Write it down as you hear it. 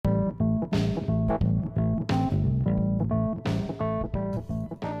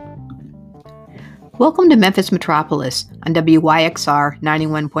Welcome to Memphis Metropolis on WYXR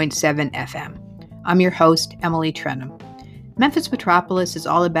 91.7 FM. I'm your host, Emily Trenum. Memphis Metropolis is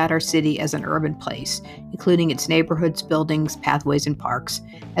all about our city as an urban place, including its neighborhoods, buildings, pathways, and parks,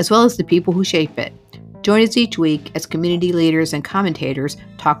 as well as the people who shape it. Join us each week as community leaders and commentators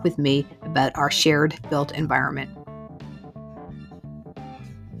talk with me about our shared built environment.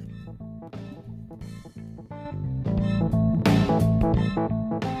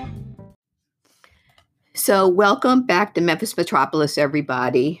 So welcome back to Memphis Metropolis,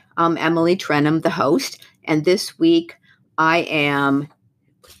 everybody. I'm Emily Trenum, the host, and this week I am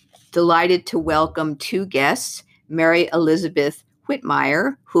delighted to welcome two guests, Mary Elizabeth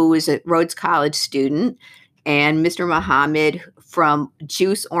Whitmire, who is a Rhodes College student, and Mr. Muhammad from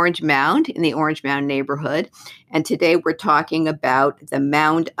Juice Orange Mound in the Orange Mound neighborhood. And today we're talking about the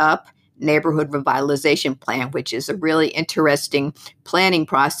Mound Up Neighborhood Revitalization Plan, which is a really interesting planning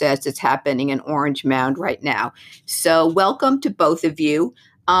process that's happening in Orange Mound right now. So welcome to both of you.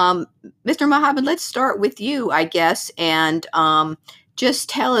 Mr. Muhammad, let's start with you, I guess, and just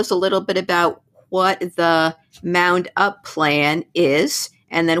tell us a little bit about what the Mound Up Plan is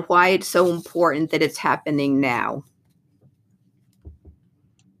and then why it's so important that it's happening now.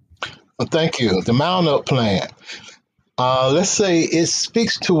 Well, thank you. The Mound Up Plan. Let's say it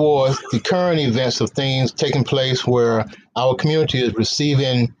speaks towards the current events of things taking place where our community is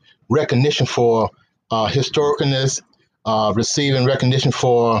receiving recognition for historicalness, receiving recognition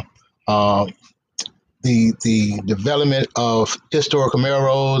for the development of historical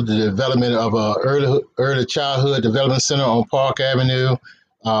railroads, the development of a early childhood development center on Park Avenue.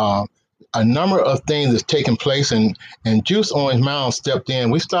 A number of things is taking place, and Juice Orange Mound stepped in.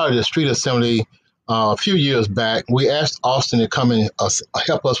 We started a street assembly a few years back. We asked Austin to come and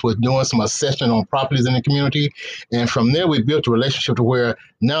help us with doing some assessment on properties in the community. And from there, we built a relationship to where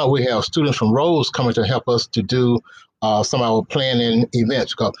now we have students from Rhodes coming to help us to do some of our planning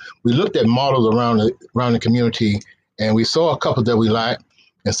events. Because we looked at models around the community, and we saw a couple that we liked.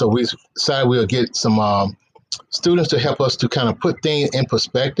 And so we decided we'll get some students to help us to kind of put things in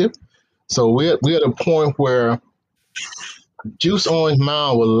perspective. So we're at a point where Juice Orange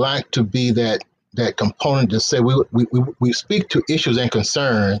Mound would like to be that component to say we speak to issues and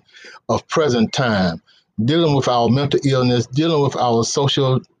concerns of present time, dealing with our mental illness, dealing with our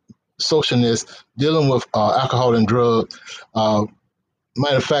socialness, dealing with alcohol and drugs.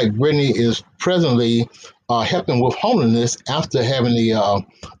 Matter of fact, Brittany is presently helping with homelessness after having the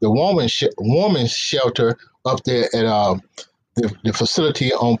woman's shelter up there at the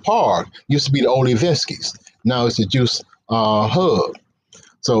facility on Park. Used to be the old Levinsky's. Now it's the Juice Hub.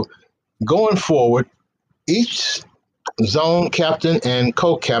 So going forward, each zone captain and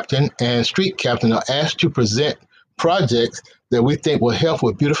co-captain and street captain are asked to present projects that we think will help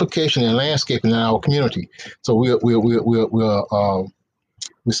with beautification and landscaping in our community. So we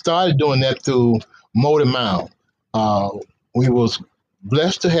started doing that through Motor Mound. We was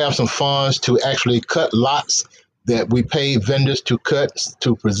blessed to have some funds to actually cut lots that we paid vendors to cut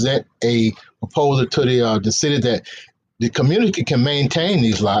to present a proposal to the city that the community can maintain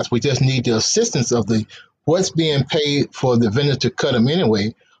these lots. We just need the assistance of what's being paid for the vendors to cut them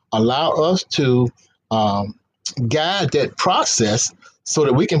anyway, allow us to guide that process so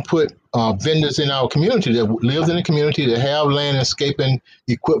that we can put vendors in our community that lives in the community, that have landscaping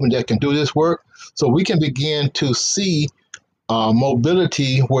equipment that can do this work. So we can begin to see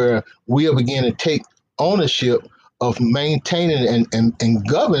mobility where we are beginning to take ownership of maintaining and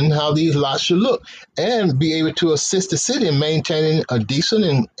govern how these lots should look, and be able to assist the city in maintaining a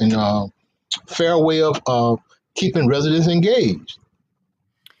decent and fair way of keeping residents engaged.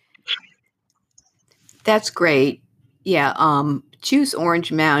 That's great. Yeah, Juice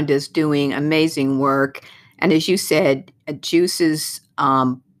Orange Mound is doing amazing work. And as you said, Juice is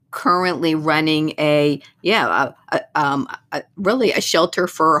currently running really a shelter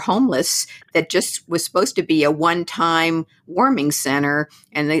for homeless that just was supposed to be a one-time warming center,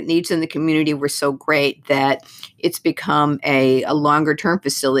 and the needs in the community were so great that it's become a longer-term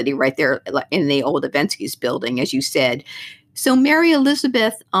facility right there in the old Levinsky's building, as you said. So Mary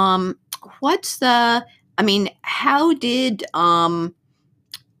Elizabeth, how did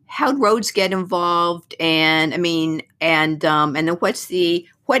Rhodes get involved, and then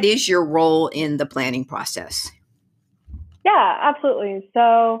what is your role in the planning process? Yeah, absolutely.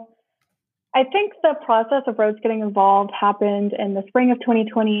 So I think the process of Rhodes getting involved happened in the spring of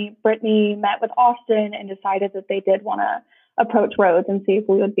 2020. Brittany met with Austin and decided that they did want to approach Rhodes and see if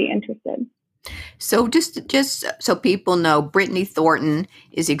we would be interested. So just so people know, Brittany Thornton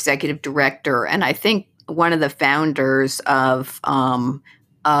is executive director, and I think one of the founders of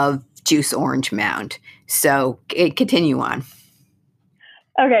Juice Orange Mound. So continue on.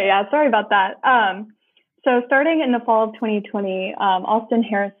 Okay, yeah, sorry about that. So starting in the fall of 2020, Austin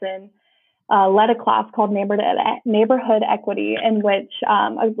Harrison led a class called Neighborhood Equity, in which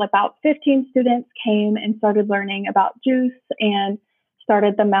about 15 students came and started learning about juice and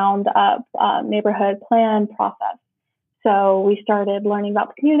started the Mound Up neighborhood plan process. So we started learning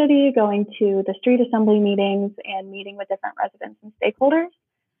about the community, going to the street assembly meetings and meeting with different residents and stakeholders,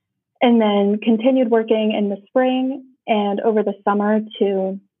 and then continued working in the spring and over the summer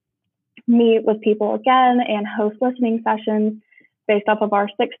to meet with people again and host listening sessions based off of our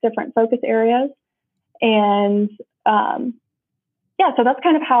 6 different focus areas. And so that's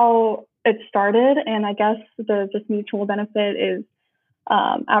kind of how it started. And I guess the just mutual benefit is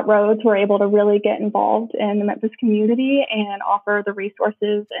at Rhodes, we're able to really get involved in the Memphis community and offer the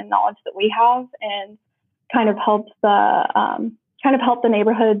resources and knowledge that we have, and kind of help the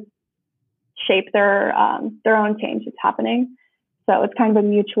neighborhood shape their own change that's happening. So it's kind of a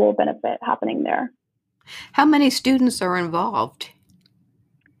mutual benefit happening there. How many students are involved?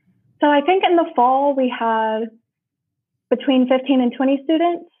 So I think in the fall we had between 15 and 20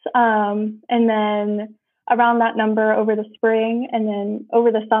 students, and then around that number over the spring, and then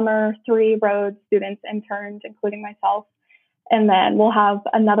over the summer, 3 Rhodes students interned, including myself. And then we'll have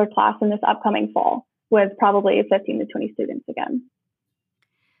another class in this upcoming fall with probably 15 to 20 students again.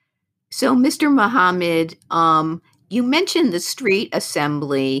 So, Mr. Muhammad, you mentioned the street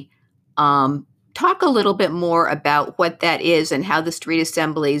assembly. Talk a little bit more about what that is and how the street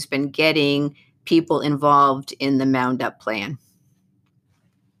assembly has been getting people involved in the Mound Up plan.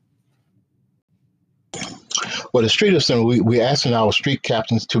 Well, the street assembly, we're asking our street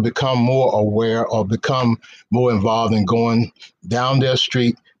captains to become more aware or become more involved in going down their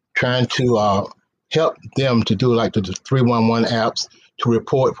street, trying to help them to do like the 311 apps to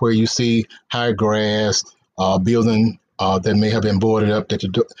report where you see high grass, building that may have been boarded up, that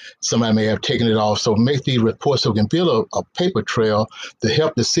somebody may have taken it off. So make these reports so we can build a paper trail to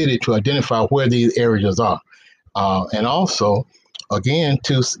help the city to identify where these areas are. And also, again,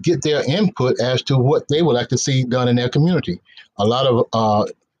 to get their input as to what they would like to see done in their community. A lot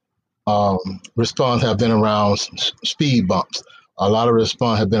of response have been around speed bumps. A lot of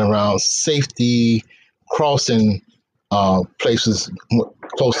response have been around safety crossing places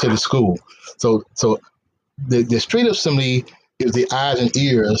close to the school. So the street assembly is the eyes and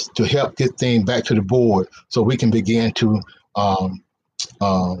ears to help get things back to the board so we can begin to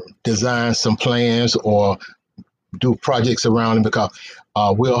design some plans or do projects around it, because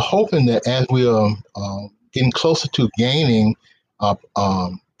we're hoping that as we're getting closer to gaining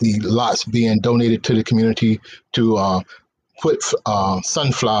the lots being donated to the community to put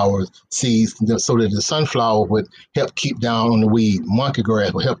sunflower seeds so that the sunflower would help keep down on the weed. Monkey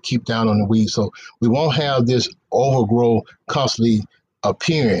grass will help keep down on the weed. So we won't have this overgrowth constantly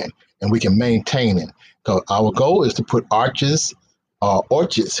appearing, and we can maintain it. So our goal is to put orchards,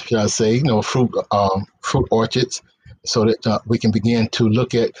 should I say, fruit orchards, so that we can begin to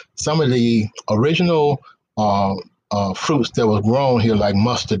look at some of the original fruits that was grown here, like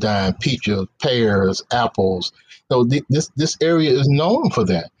mustardine, peaches, pears, apples. So this area is known for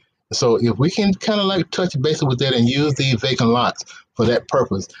that. So if we can kind of like touch base with that and use these vacant lots for that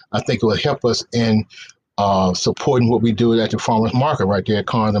purpose, I think it will help us in supporting what we do at the farmers market right there at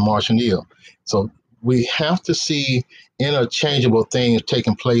Carnes and Marsh and Neal. So we have to see interchangeable things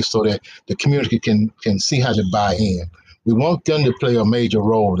taking place so that the community can see how to buy in. We want them to play a major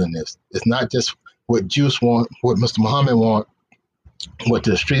role in this. It's not just what Juice want, what Mr. Muhammad want, what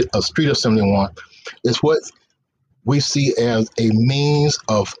the street assembly want. It's what we see as a means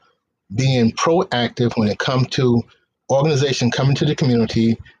of being proactive when it comes to organization coming to the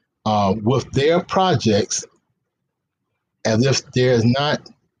community with their projects, as if there's not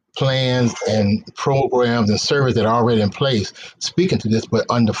plans and programs and services that are already in place speaking to this, but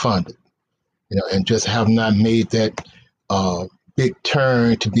underfunded, and just have not made that big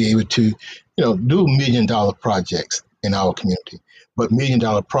turn to be able to, do $1 million projects in our community. But $1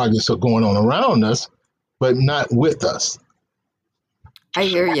 million projects are going on around us, but not with us. I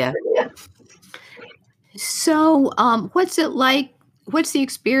hear you. So, what's it like? What's the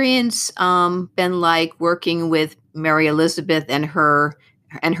experience been like working with Mary Elizabeth and her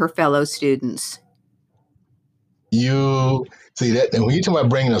fellow students? You see that, and when you talk about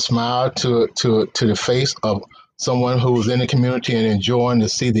bringing a smile to the face of someone who's in the community and enjoying to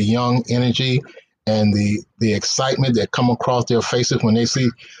see the young energy and the excitement that come across their faces when they see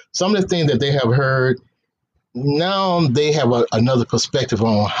some of the things that they have heard, now they have another perspective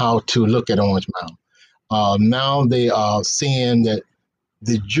on how to look at Orange Mound. Now they are seeing that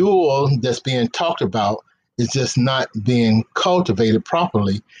the jewel that's being talked about is just not being cultivated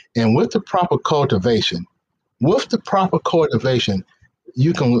properly. And with the proper cultivation,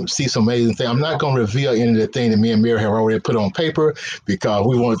 you can see some amazing things. I'm not going to reveal any of the things that me and Mary have already put on paper because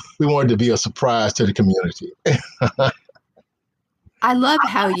we want it to be a surprise to the community. I love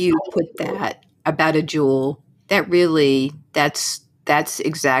how you put that about a jewel. That's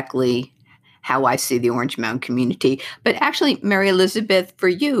exactly how I see the Orange Mound community. But actually, Mary Elizabeth, for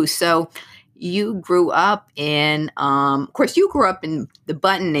you, so you grew up in, of course, you grew up in the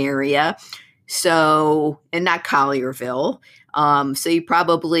Button area, so and not Collierville. So you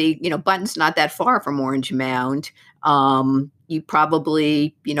probably, Button's not that far from Orange Mound. You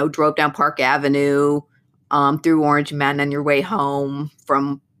probably, drove down Park Avenue through Orange Mound on your way home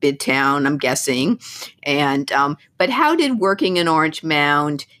from Midtown, I'm guessing. And but how did working in Orange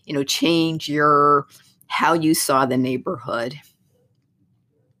Mound, change how you saw the neighborhood?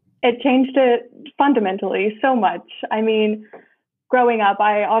 It changed it fundamentally so much. I mean, growing up,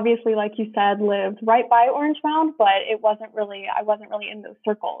 I obviously, like you said, lived right by Orange Mound, but I wasn't really in those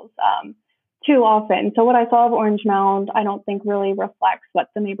circles too often. So what I saw of Orange Mound, I don't think really reflects what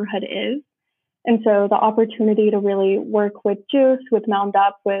the neighborhood is. And so the opportunity to really work with Juice, with Mound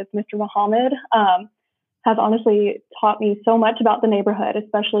Up, with Mr. Muhammad, has honestly taught me so much about the neighborhood,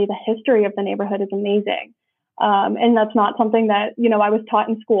 especially the history of the neighborhood is amazing. And that's not something that, I was taught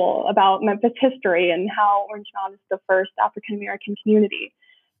in school about Memphis history and how Orange Mound is the first African-American community.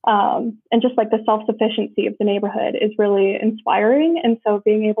 And just like the self-sufficiency of the neighborhood is really inspiring. And so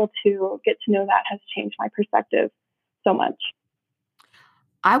being able to get to know that has changed my perspective so much.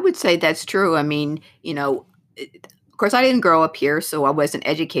 I would say that's true. I mean, of course, I didn't grow up here, so I wasn't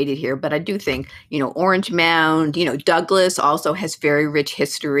educated here, but I do think, Orange Mound, Douglas also has very rich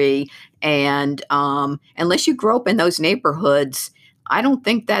history. And unless you grow up in those neighborhoods, I don't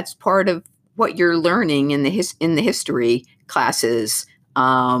think that's part of what you're learning in the history classes.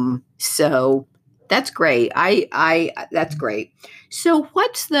 So that's great. That's great. So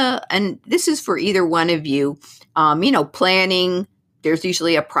and this is for either one of you, planning. There's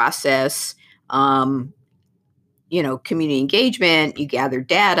usually a process, community engagement, you gather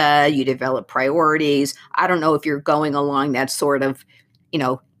data, you develop priorities. I don't know if you're going along that sort of,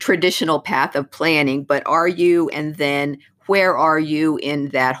 traditional path of planning, but are you? And then where are you in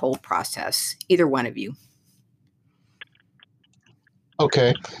that whole process? Either one of you.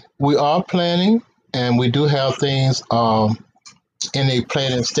 Okay, we are planning, and we do have things in a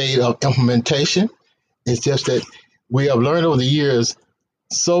planning state of implementation. It's just that we have learned over the years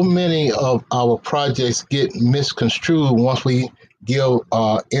so many of our projects get misconstrued once we give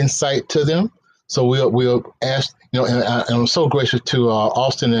insight to them. So we'll ask, and I'm so gracious to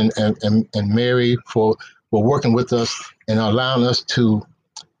Austin and Mary for working with us and allowing us to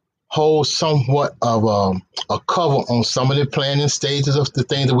hold somewhat of a cover on some of the planning stages of the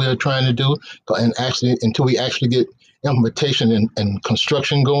things that we are trying to do, and actually until we actually get implementation and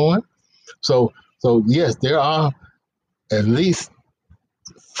construction going. So yes, there are at least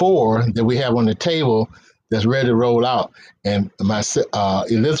 4 that we have on the table that's ready to roll out. And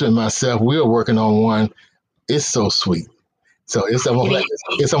Elizabeth and myself, we are working on one. It's so sweet. So it's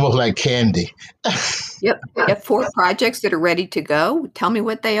almost like candy. Yep. You have 4 projects that are ready to go. Tell me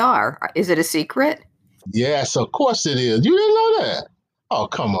what they are. Is it a secret? Yes, of course it is. You didn't know that? Oh,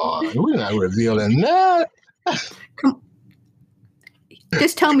 come on. We're not revealing that.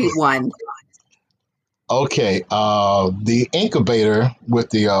 Just tell me one. Okay. The incubator with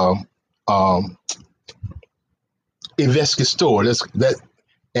the Invesco store.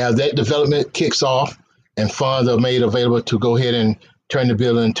 As that development kicks off and funds are made available to go ahead and turn the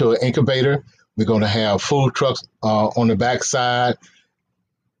building into an incubator, we're going to have food trucks on the backside.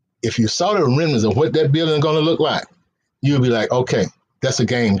 If you saw the remnants of what that building is going to look like, you'll be like, okay, that's a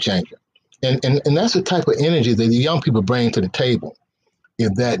game changer. And that's the type of energy that the young people bring to the table.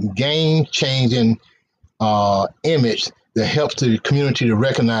 Is that game changing image that helps the community to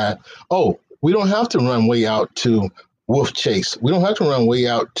recognize, oh, we don't have to run way out to Wolf Chase. We don't have to run way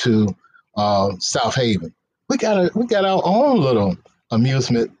out to South Haven. We got our own little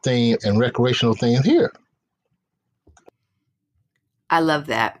amusement thing and recreational thing here. I love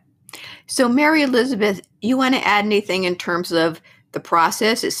that. So, Mary Elizabeth, you want to add anything in terms of the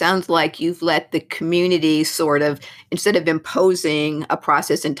process? It sounds like you've let the community sort of, instead of imposing a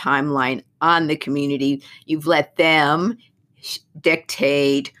process and timeline on the community, you've let them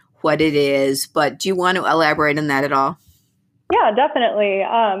dictate what it is. But do you want to elaborate on that at all? Yeah, definitely.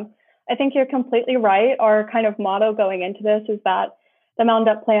 I think you're completely right. Our kind of motto going into this is that the Mound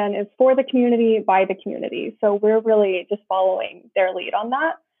Up plan is for the community, by the community. So we're really just following their lead on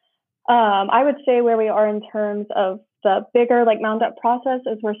that. I would say where we are in terms of the bigger like Mound Up process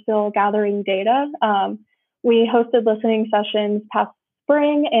is we're still gathering data. We hosted listening sessions past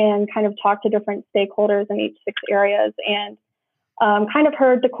spring and kind of talked to different stakeholders in each 6 areas and kind of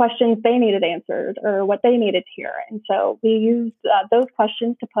heard the questions they needed answered or what they needed to hear. And so we used those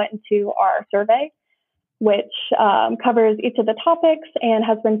questions to put into our survey, which covers each of the topics and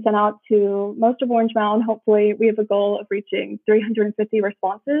has been sent out to most of Orange Mound. Hopefully, we have a goal of reaching 350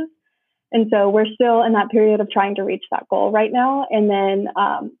 responses. And so we're still in that period of trying to reach that goal right now. And then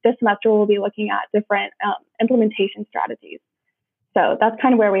this semester, we'll be looking at different implementation strategies. So that's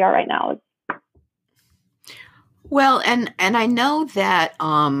kind of where we are right now. Well, and I know that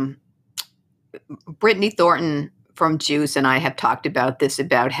Brittany Thornton from Juice and I have talked about this,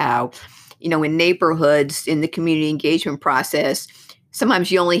 about how, in neighborhoods, in the community engagement process,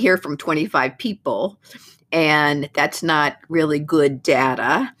 sometimes you only hear from 25 people, and that's not really good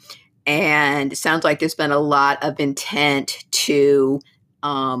data. And it sounds like there's been a lot of intent to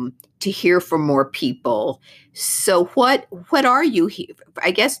hear from more people. So what are you, I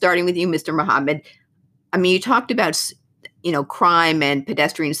guess, starting with you, Mr. Muhammad? I mean, you talked about, crime and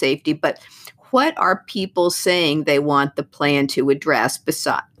pedestrian safety, but what are people saying they want the plan to address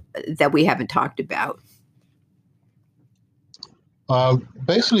that we haven't talked about?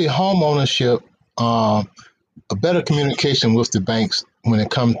 Basically, home ownership, a better communication with the banks when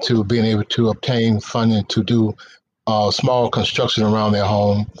it comes to being able to obtain funding to do small construction around their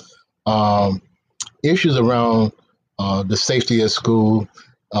home, issues around the safety at school,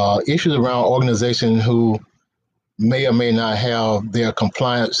 issues around organizations who may or may not have their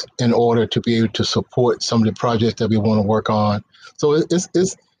compliance in order to be able to support some of the projects that we want to work on. So it's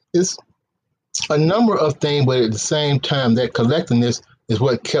a number of things, but at the same time, that collecting this is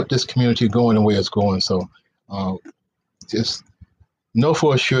what kept this community going the way it's going. So just know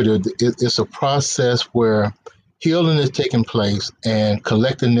for sure that it's a process where healing is taking place and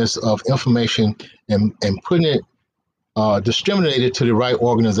collecting this of information and putting it disseminated to the right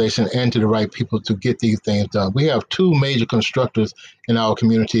organization and to the right people to get these things done. We have 2 major constructors in our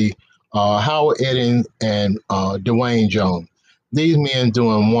community, Howard Edding and Dwayne Jones. These men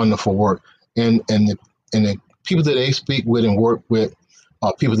doing wonderful work, and the people that they speak with and work with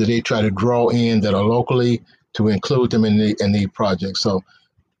are people that they try to draw in that are locally to include them in the project. So,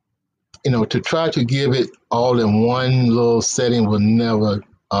 to try to give it all in one little setting will never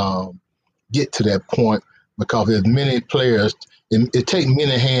get to that point, because there's many players. It takes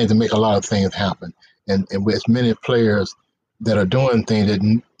many hands to make a lot of things happen, and with many players that are doing things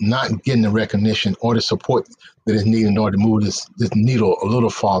that not getting the recognition or the support that is needed in order to move this needle a little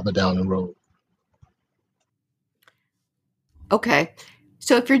farther down the road. Okay.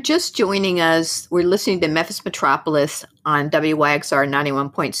 So if you're just joining us, we're listening to Memphis Metropolis on WYXR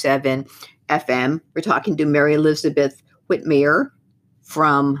 91.7 FM. We're talking to Mary Elizabeth Whitmire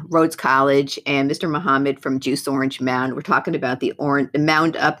from Rhodes College and Mr. Muhammad from Juice Orange Mound. We're talking about the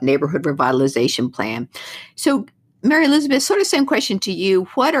Mound Up Neighborhood Revitalization Plan. So Mary Elizabeth, sort of same question to you.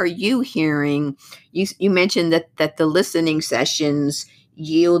 What are you hearing? You mentioned that the listening sessions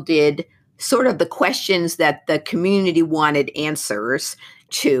yielded sort of the questions that the community wanted answers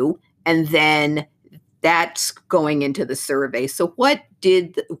to, and then that's going into the survey. So what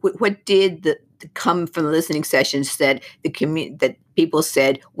did come from the listening sessions that that people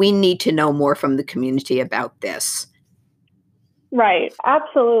said, we need to know more from the community about this? Right,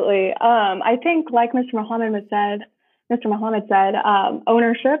 absolutely. I think, like Mr. Muhammad said,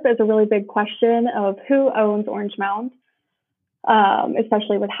 ownership is a really big question of who owns Orange Mound,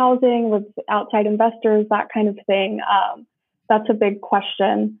 especially with housing, with outside investors, that kind of thing. That's a big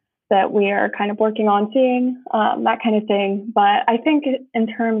question that we are kind of working on seeing, that kind of thing. But I think in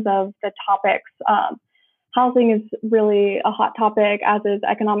terms of the topics, housing is really a hot topic, as is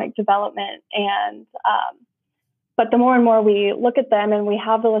economic development. And but the more and more we look at them and we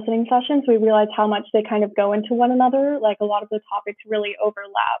have the listening sessions, we realize how much they kind of go into one another. Like, a lot of the topics really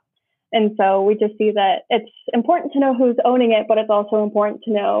overlap. And so we just see that it's important to know who's owning it, but it's also important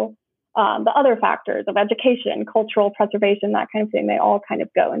to know the other factors of education, cultural preservation, that kind of thing. They all kind of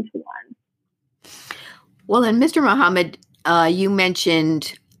go into one. Well, and Mr. Muhammad, you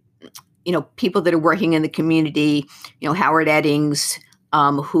mentioned, people that are working in the community, Howard Eddings,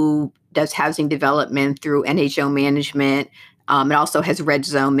 who does housing development through NHO Management. It also has Red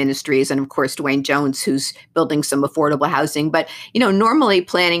Zone Ministries, and of course, Dwayne Jones, who's building some affordable housing. But, normally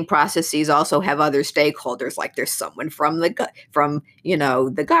planning processes also have other stakeholders, like there's someone from the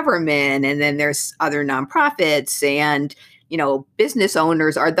government, and then there's other nonprofits, and, business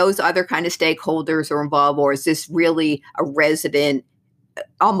owners? Are those other kind of stakeholders are involved, or is this really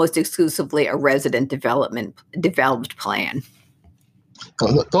almost exclusively a resident developed plan?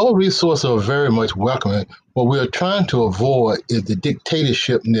 Those resources are very much welcome. What we're trying to avoid is the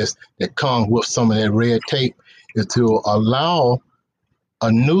dictatorshipness that comes with some of that red tape, is to allow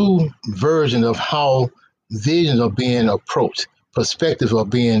a new version of how visions are being approached, perspectives are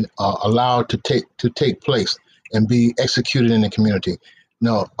being allowed to take place and be executed in the community.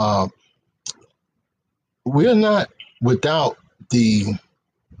 Now, we're not without the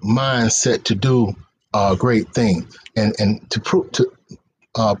mindset to do great things, and to proof to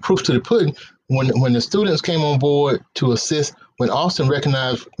the pudding. When the students came on board to assist, when Austin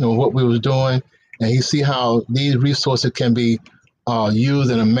recognized what we was doing, and he see how these resources can be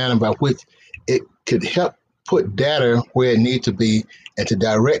used in a manner by which it could help put data where it needs to be and to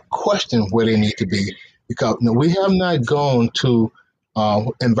direct questions where they need to be, because we have not gone to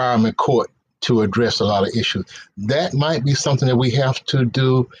environment court to address a lot of issues. That might be something that we have to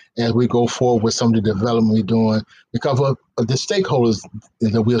do as we go forward with some of the development we're doing, because of the stakeholders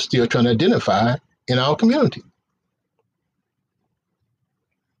that we're still trying to identify in our community.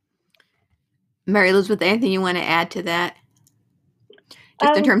 Mary Elizabeth, anything you want to add to that?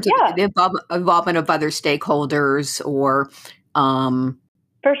 Just in terms of the involvement of other stakeholders or...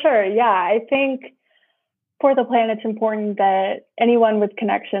 For sure, yeah. I think for the plan, it's important that anyone with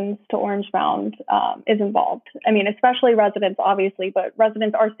connections to Orange Mound is involved. I mean, especially residents, obviously, but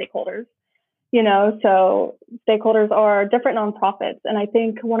residents are stakeholders, so stakeholders are different nonprofits. And I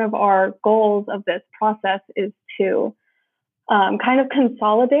think one of our goals of this process is to kind of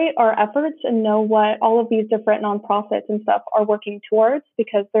consolidate our efforts and know what all of these different nonprofits and stuff are working towards,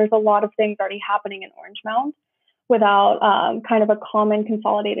 because there's a lot of things already happening in Orange Mound without kind of a common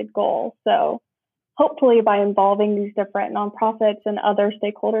consolidated goal. So hopefully by involving these different nonprofits and other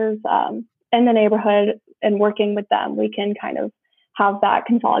stakeholders in the neighborhood and working with them, we can kind of have that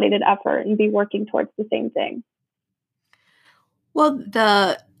consolidated effort and be working towards the same thing. Well,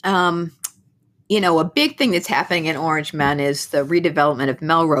 a big thing that's happening in Orange Mound is the redevelopment of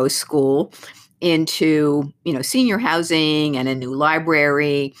Melrose School into, senior housing and a new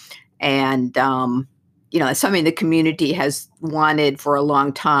library. And, it's something the community has wanted for a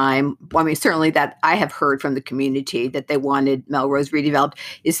long time. I mean, certainly that I have heard from the community that they wanted Melrose redeveloped.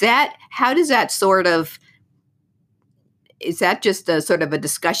 Is that just a sort of a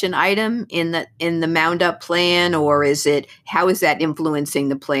discussion item in the Mound Up plan, or how is that influencing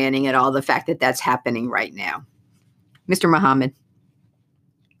the planning at all, the fact that that's happening right now? Mr. Muhammad.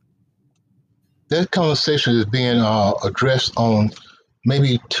 That conversation is being addressed on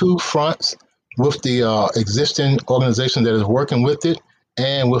maybe two fronts, with the existing organization that is working with it,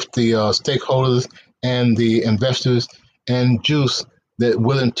 and with the stakeholders and the investors and Juice that are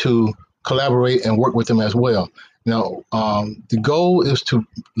willing to collaborate and work with them as well. Now, the goal is to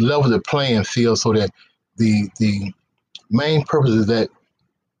level the playing field so that the main purpose is that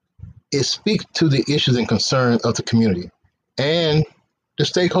it speaks to the issues and concerns of the community and the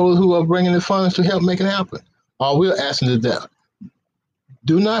stakeholders who are bringing the funds to help make it happen. All we're asking is that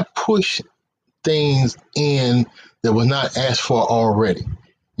do not push things in that was not asked for already.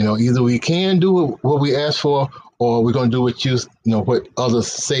 Either we can do what we asked for, or we're going to do what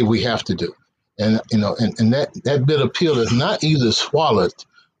others say we have to do. And that bit of appeal is not easily swallowed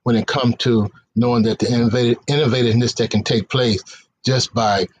when it comes to knowing that the innovativeness that can take place just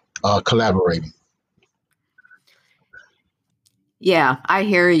by collaborating. Yeah, I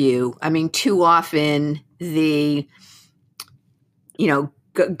hear you. I mean, too often the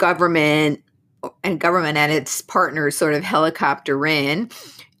government and its partners sort of helicopter in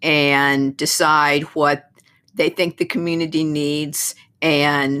and decide what they think the community needs,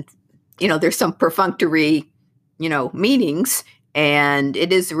 and there's some perfunctory meetings, and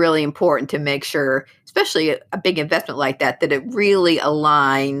it is really important to make sure, especially a big investment like that it really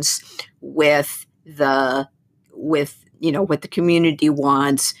aligns with what the community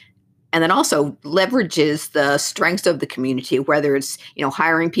wants, and then also leverages the strengths of the community, whether it's,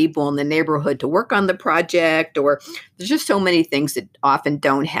 hiring people in the neighborhood to work on the project, or there's just so many things that often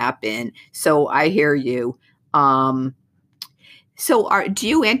don't happen. So I hear you. Do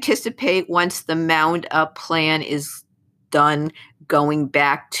you anticipate, once the Mound Up plan is done, going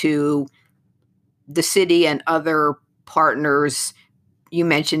back to the city and other partners, you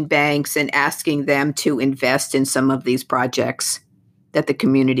mentioned banks, and asking them to invest in some of these projects that the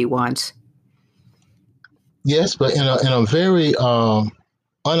community wants? Yes, but in a very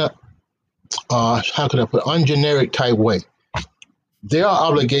ungeneric type way. There are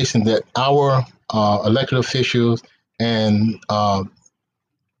obligations that our elected officials and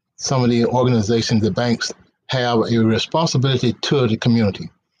some of the organizations, the banks, have a responsibility to the community.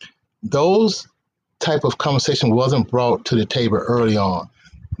 Those type of conversation wasn't brought to the table early on.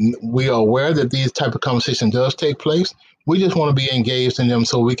 We are aware that these type of conversation does take place. We just want to be engaged in them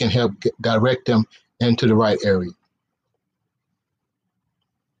so we can help direct them into the right area.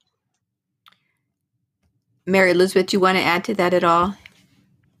 Mary Elizabeth, do you want to add to that at all?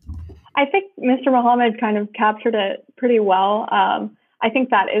 I think Mr. Muhammad kind of captured it pretty well. I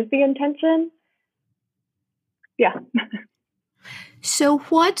think that is the intention. Yeah. So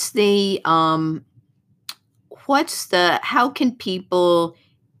how can people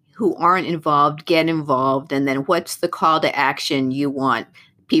who aren't involved get involved? And then what's the call to action you want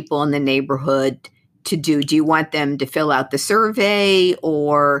people in the neighborhood to do? Do you want them to fill out the survey,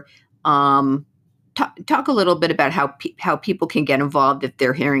 or talk a little bit about how people can get involved if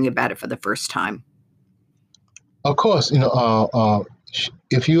they're hearing about it for the first time? Of course,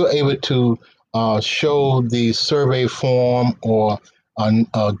 if you're able to show the survey form or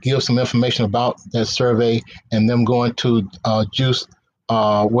give some information about that survey, and them going to Juice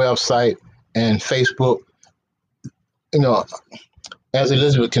website and Facebook, as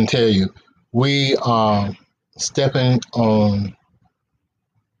Elizabeth can tell you, we are stepping on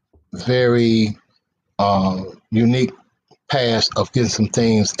very unique paths of getting some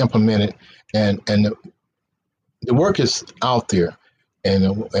things implemented, and the work is out there.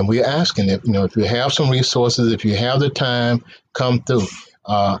 And we're asking if you have some resources, if you have the time, come through.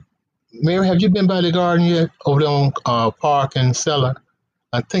 Mary, have you been by the garden yet over there on Park and Cellar?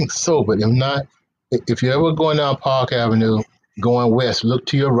 I think so, but if not, if you're ever going down Park Avenue, going west, look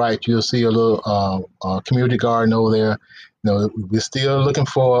to your right, you'll see a little community garden over there. We're still looking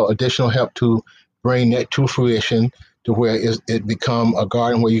for additional help to bring that to fruition, to where it become a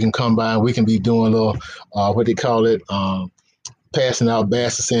garden where you can come by and we can be doing a little, what they call it, passing out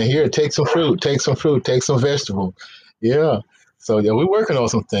baskets, saying, here, take some fruit, take some vegetable. Yeah. So yeah, we're working on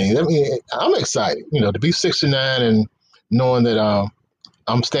some things. I mean, I'm excited, to be 69 and knowing that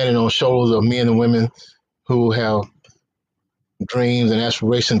I'm standing on shoulders of men and women who have dreams and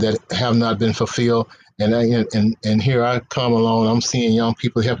aspirations that have not been fulfilled. And here I come along, I'm seeing young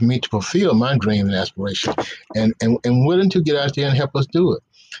people helping me to fulfill my dream and aspiration, and willing to get out there and help us do it.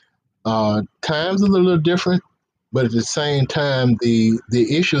 Times are a little different, but at the same time, the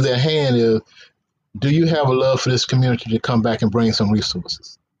issue at hand is, do you have a love for this community to come back and bring some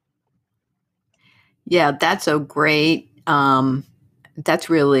resources? Yeah, that's a great, that's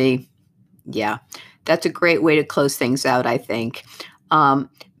a great way to close things out, I think.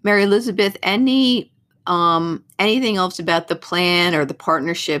 Mary Elizabeth, anything else about the plan or the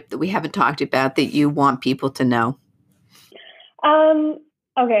partnership that we haven't talked about that you want people to know?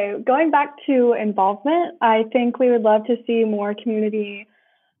 Okay, going back to involvement, I think we would love to see more community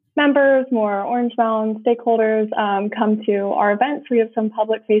members, more Orange Mound stakeholders come to our events. We have some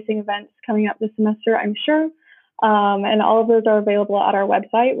public-facing events coming up this semester, I'm sure. And all of those are available at our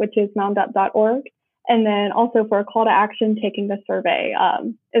website, which is moundup.org. And then also for a call to action, taking the survey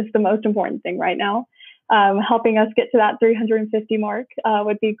is the most important thing right now. Helping us get to that 350 mark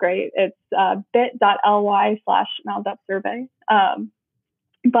would be great. It's bit.ly/MoundUpSurvey.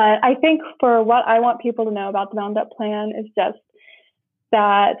 But I think for what I want people to know about the Mound Up plan is just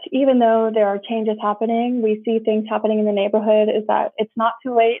that even though there are changes happening, we see things happening in the neighborhood, is that it's not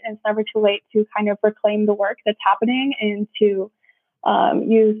too late, and it's never too late to kind of reclaim the work that's happening and to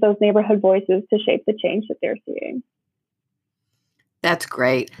use those neighborhood voices to shape the change that they're seeing. That's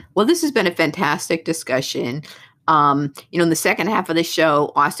great. Well, this has been a fantastic discussion. In the second half of the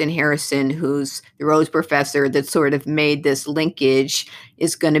show, Austin Harrison, who's the Rhodes professor that sort of made this linkage,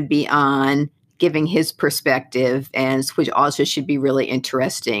 is going to be on giving his perspective, and which also should be really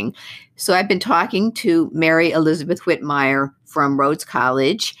interesting. So I've been talking to Mary Elizabeth Whitmire from Rhodes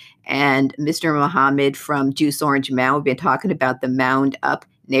College and Mr. Muhammad from Juice Orange Mound. We've been talking about the Mound Up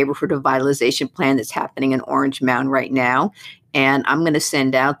neighborhood revitalization plan that's happening in Orange Mound right now. And I'm going to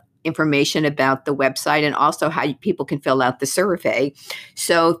send out information about the website and also how people can fill out the survey.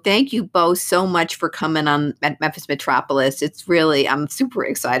 So thank you both so much for coming on Memphis Metropolis. It's really, I'm super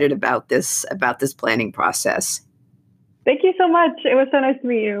excited about this planning process. Thank you so much. It was so nice to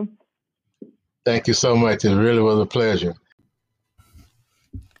meet you. Thank you so much. It really was a pleasure.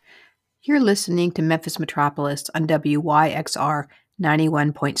 You're listening to Memphis Metropolis on WYXR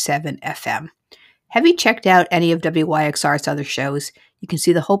 91.7 FM. Have you checked out any of WYXR's other shows? You can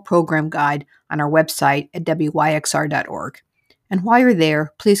see the whole program guide on our website at wyxr.org. And while you're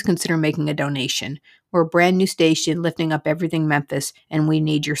there, please consider making a donation. We're a brand new station lifting up everything Memphis, and we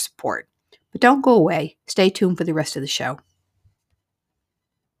need your support. But don't go away. Stay tuned for the rest of the show.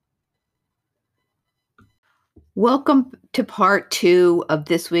 Welcome to part 2 of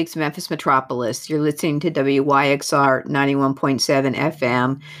this week's Memphis Metropolis. You're listening to WYXR 91.7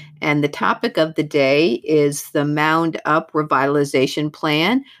 FM, and the topic of the day is the Mound Up Revitalization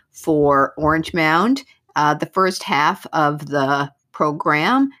Plan for Orange Mound. The first half of the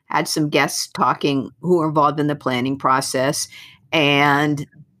program had some guests talking who are involved in the planning process, and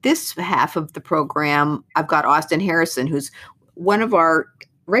this half of the program, I've got Austin Harrison, who's one of our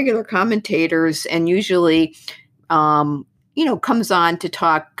regular commentators and usually comes on to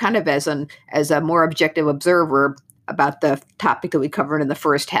talk kind of as a more objective observer about the topic that we covered in the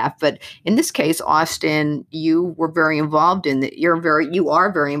first half. But in this case, Austin, you were very involved you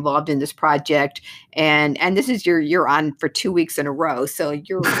are very involved in this project, and this is you're on for 2 weeks in a row, so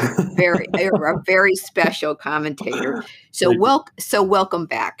you're you're a very special commentator. So welcome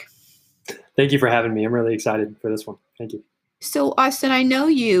back. Thank you for having me. I'm really excited for this one. Thank you. So Austin, I know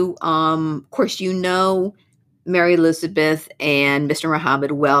you. Of course, you know Mary Elizabeth and Mr.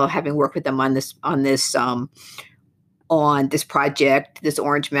 Muhammad well, having worked with them on this project, this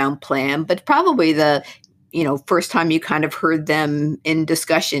Orange Mound plan, but probably the first time you kind of heard them in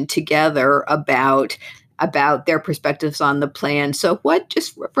discussion together about their perspectives on the plan. So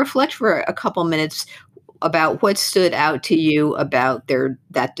just reflect for a couple minutes about what stood out to you about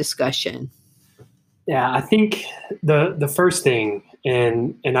that discussion. Yeah, I think the first thing,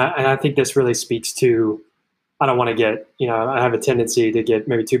 and I think this really speaks to, I don't want to get, I have a tendency to get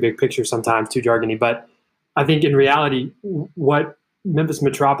maybe too big picture sometimes, too jargony, but I think in reality, what Memphis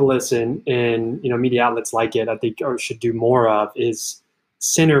Metropolis and media outlets like it, I think, should do more of is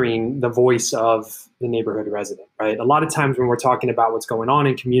centering the voice of the neighborhood resident, right? A lot of times when we're talking about what's going on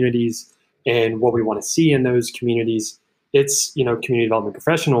in communities and what we want to see in those communities, it's, community development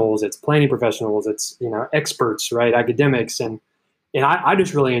professionals, it's planning professionals, it's, experts, right? Academics. And I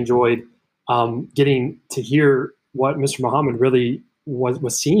just really enjoyed getting to hear what Mr. Muhammad really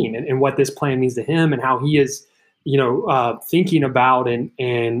was seeing and what this plan means to him and how he is, thinking about and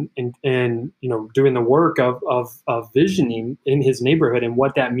doing the work of visioning in his neighborhood and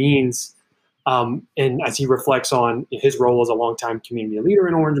what that means. And as he reflects on his role as a longtime community leader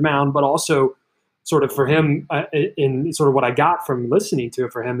in Orange Mound, but also sort of for him in sort of what I got from listening to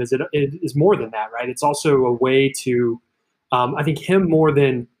it for him is it is more than that, right? It's also a way to, I think him more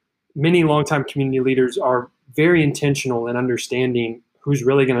than many longtime community leaders are very intentional in understanding who's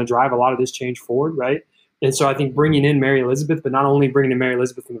really going to drive a lot of this change forward, right? And so I think bringing in Mary Elizabeth, but not only bringing in Mary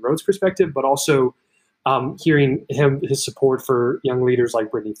Elizabeth from the Rhodes perspective, but also hearing his support for young leaders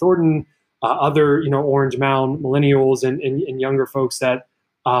like Brittany Thornton, other Orange Mound millennials and younger folks that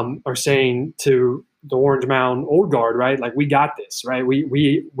are saying to the Orange Mound old guard, right? Like, we got this, right?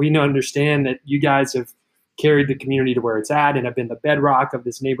 We understand that you guys have carried the community to where it's at and have been the bedrock of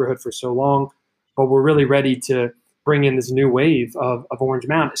this neighborhood for so long, but we're really ready to bring in this new wave of Orange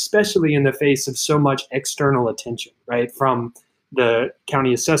Mound, especially in the face of so much external attention, right? From the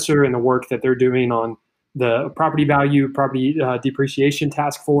county assessor and the work that they're doing on the property depreciation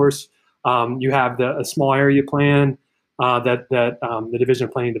task force. You have a small area plan that the Division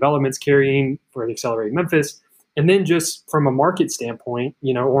of Planning and Development is carrying for Accelerate Memphis. And then just from a market standpoint,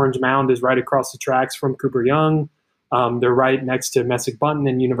 Orange Mound is right across the tracks from Cooper Young. They're right next to Messick Bunton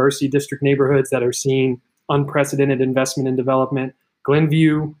and University District neighborhoods that are seeing unprecedented investment and development.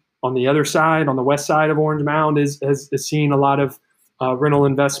 Glenview on the other side, on the west side of Orange Mound, is seeing a lot of rental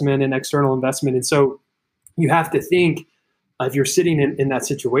investment and external investment. And so you have to think, if you're sitting in that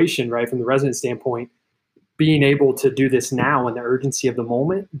situation, right, from the resident standpoint, being able to do this now in the urgency of the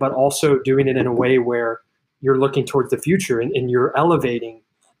moment, but also doing it in a way where you're looking towards the future and you're elevating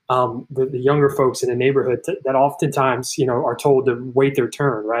the younger folks in the neighborhood that oftentimes, are told to wait their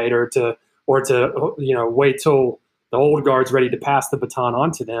turn, right, or to wait till the old guard's ready to pass the baton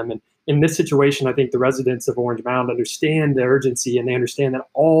on to them. And in this situation, I think the residents of Orange Mound understand the urgency, and they understand that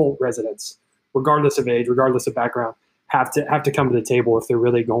all residents, regardless of age, regardless of background, have to come to the table if they're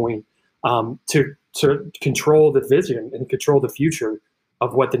really going to control the vision and control the future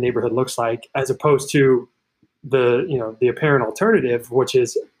of what the neighborhood looks like, as opposed to the apparent alternative, which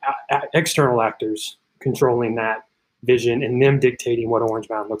is external actors controlling that vision and them dictating what Orange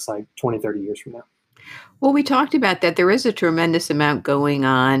Mound looks like 20, 30 years from now. Well, we talked about that. There is a tremendous amount going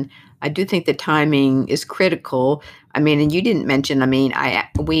on. I do think the timing is critical. I mean, and you didn't mention,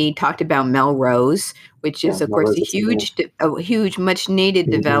 we talked about Melrose, which is, of course, a huge, much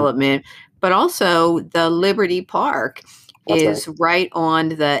needed development, but also the Liberty Park is right on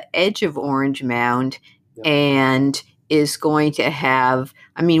the edge of Orange Mound. And is going to have,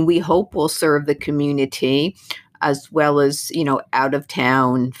 I mean, we hope will serve the community as well as, out of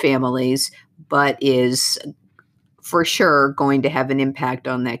town families, but is for sure going to have an impact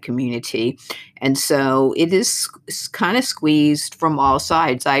on that community. And so it is kind of squeezed from all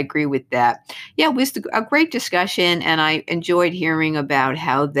sides. I agree with that. Yeah, it was a great discussion, and I enjoyed hearing about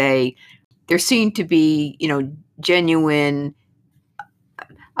how there seemed to be, genuine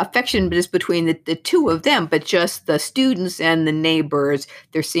affection just between the two of them, but just the students and the neighbors,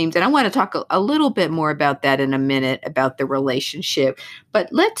 there seems, and I want to talk a little bit more about that in a minute, about the relationship. But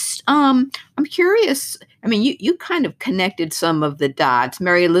I'm curious, I mean, you kind of connected some of the dots.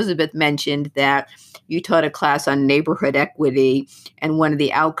 Mary Elizabeth mentioned that you taught a class on neighborhood equity, and one of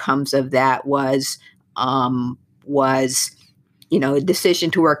the outcomes of that was a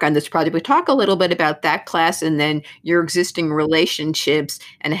decision to work on this project. We talk a little bit about that class, and then your existing relationships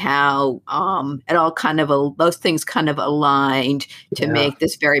and how it all those things kind of aligned to make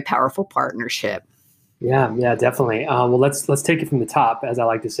this very powerful partnership. Yeah, definitely. Well, let's take it from the top, as I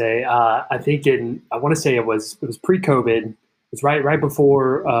like to say. I think I want to say it was pre-COVID. It was right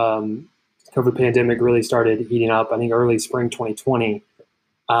before COVID pandemic really started heating up. I think early spring 2020.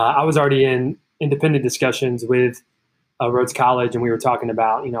 I was already in independent discussions with Rhodes College, and we were talking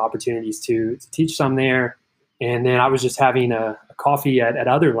about opportunities to teach some there. And then I was just having a coffee at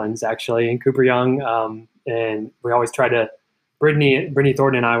Otherlands, actually, in Cooper Young, and we always try to. Brittany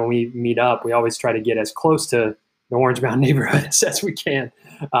Thornton and I, when we meet up, we always try to get as close to the Orange Mound neighborhood as we can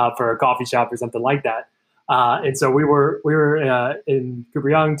for a coffee shop or something like that. And so we were in Cooper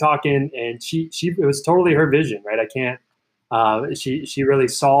Young talking, and it was totally her vision, right? She really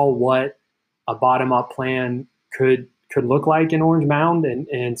saw what a bottom up plan could look like in Orange Mound,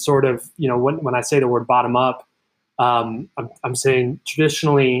 and sort of when I say the word bottom up, I'm saying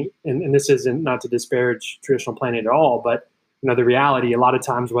traditionally, and this isn't not to disparage traditional planning at all, but the reality, a lot of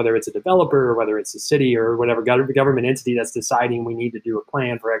times, whether it's a developer or whether it's a city or whatever government entity that's deciding we need to do a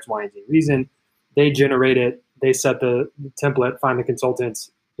plan for X, Y, and Z reason, they generate it, they set the template, find the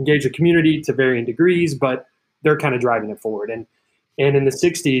consultants, engage the community to varying degrees, but they're kind of driving it forward. And in the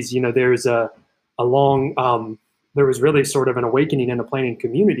 60s, there's a long, there was really sort of an awakening in the planning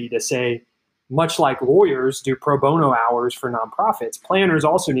community to say, much like lawyers do pro bono hours for nonprofits, planners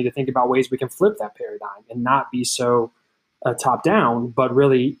also need to think about ways we can flip that paradigm and not be so top down, but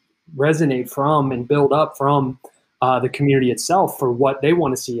really resonate from and build up from the community itself for what they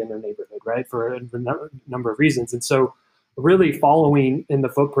want to see in their neighborhood, right? For a number of reasons. And so really following in the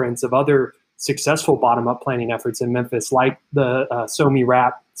footprints of other successful bottom-up planning efforts in Memphis, like the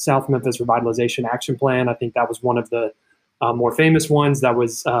SOMI-RAP, South Memphis Revitalization Action Plan. I think that was one of the more famous ones that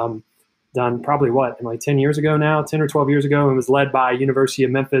was done probably, like 10 years ago now, 10 or 12 years ago, and was led by University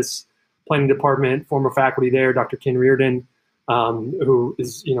of Memphis Planning Department, former faculty there, Dr. Ken Reardon, who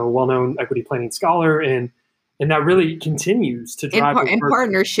is a well-known equity planning scholar, and that really continues to drive in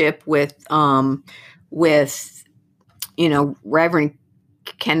partnership with Reverend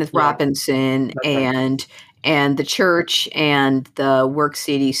Kenneth Robinson and the church and the Work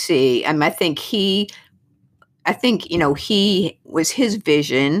CDC. I think he was his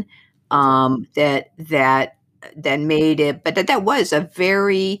vision that made it, but that was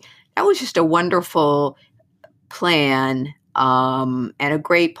just a wonderful plan and a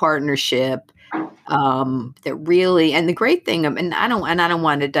great partnership that really, and the great thing, and I don't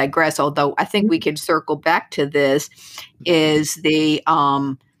want to digress, although I think we could circle back to this, is that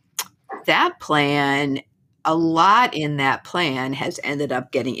plan, a lot in that plan has ended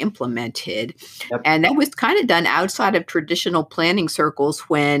up getting implemented. Yep. And that was kind of done outside of traditional planning circles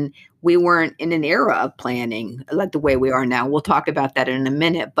when we weren't in an era of planning like the way we are now. We'll talk about that in a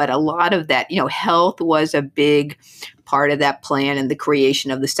minute. But a lot of that, health was a big part of that plan, and the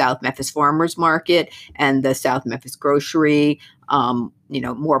creation of the South Memphis Farmers Market and the South Memphis Grocery,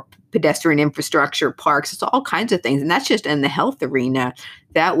 more pedestrian infrastructure, parks, it's all kinds of things. And that's just in the health arena.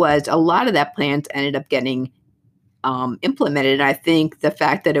 That was a lot of that plans ended up getting implemented. And I think the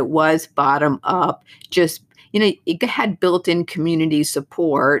fact that it was bottom up, just, it had built-in community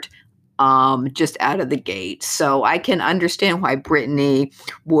support just out of the gate. So I can understand why Brittany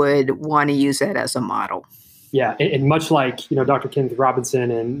would want to use that as a model. Yeah, and much like, Dr. Kenneth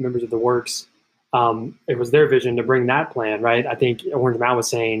Robinson and members of the Works, it was their vision to bring that plan, right? I think Orange Mound was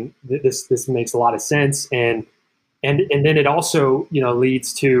saying this makes a lot of sense, and then it also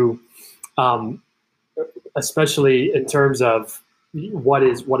leads to, especially in terms of what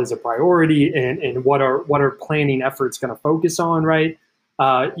is a priority and what are planning efforts going to focus on, right?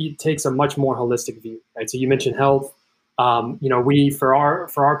 It takes a much more holistic view, right? So you mentioned health. We for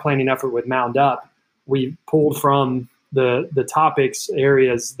our planning effort with Mound Up, we pulled from the topics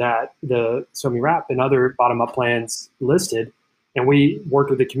areas that the SOMI-RAP and other bottom-up plans listed, and we worked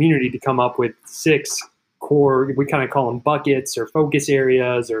with the community to come up with 6 core, we kind of call them buckets or focus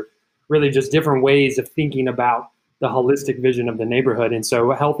areas, or really just different ways of thinking about the holistic vision of the neighborhood. And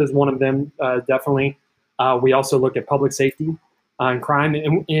so health is one of them, definitely. We also look at public safety and crime.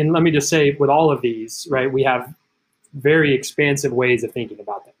 And let me just say, with all of these, right, we have very expansive ways of thinking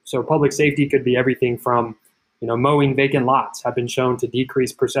about them. So public safety could be everything from, mowing vacant lots have been shown to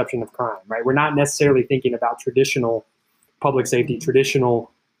decrease perception of crime, right? We're not necessarily thinking about traditional public safety, traditional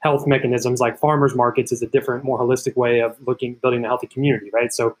health mechanisms like farmers markets is a different, more holistic way of building a healthy community,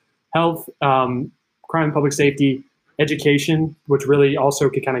 right? So health, crime, public safety, education, which really also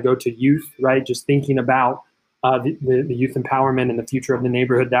could kind of go to youth, right? Just thinking about the youth empowerment and the future of the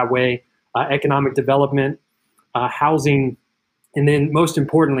neighborhood that way, economic development, housing, and then most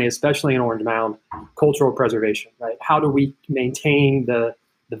importantly, especially in Orange Mound, cultural preservation, right? How do we maintain the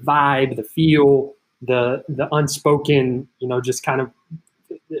vibe, the feel, the unspoken, just kind of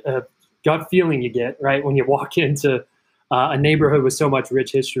gut feeling you get, right, when you walk into a neighborhood with so much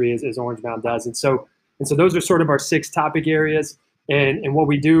rich history as Orange Mound does. And so those are sort of our 6 topic areas. And what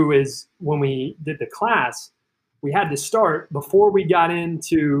we do is when we did the class, we had to start before we got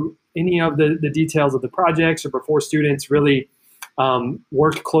into any of the details of the projects or before students really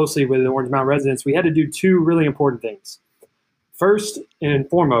worked closely with the Orange Mound residents. We had to do 2 really important things. First and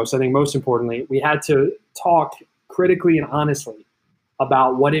foremost, I think most importantly, we had to talk critically and honestly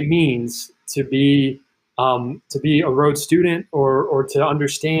about what it means to be a Rhodes student or to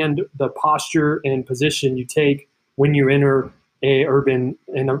understand the posture and position you take when you enter a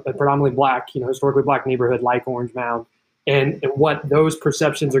predominantly Black, historically Black neighborhood like Orange Mound, and what those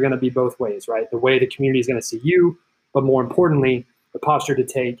perceptions are going to be both ways, right? The way the community is going to see you, but more importantly, the posture to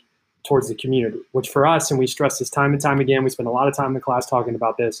take towards the community, which for us, and we stress this time and time again, we spend a lot of time in the class talking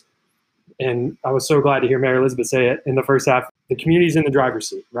about this. And I was so glad to hear Mary Elizabeth say it in the first half. The community's in the driver's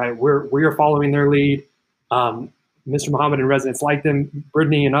seat, right? We are following their lead. Mr. Muhammad and residents like them,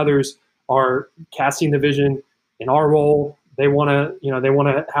 Brittany and others are casting the vision. In our role, they want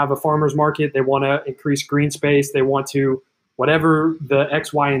to have a farmer's market. They want to increase green space. They want to, whatever the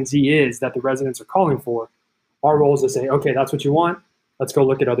X, Y, and Z is that the residents are calling for. Our role is to say, okay, that's what you want. Let's go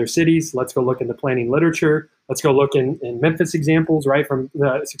look at other cities. Let's go look in the planning literature. Let's go look in Memphis examples, right, from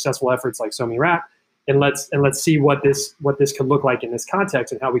the successful efforts like SOMI-RAP, and let's see what this could look like in this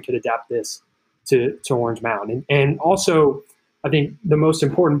context and how we could adapt this to Orange Mound. And also, I think the most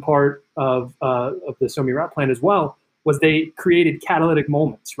important part of the SOMI-RAP plan as well was they created catalytic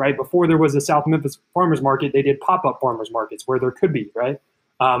moments, right? Before there was a South Memphis farmers market, they did pop-up farmers markets where there could be, right?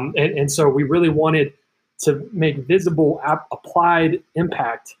 And so we really wanted to make visible applied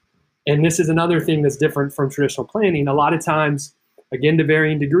impact. And this is another thing that's different from traditional planning. A lot of times, again, to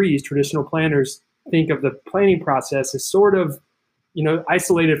varying degrees, traditional planners think of the planning process as sort of,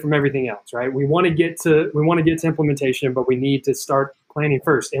 isolated from everything else, right? We want to get to implementation, but we need to start planning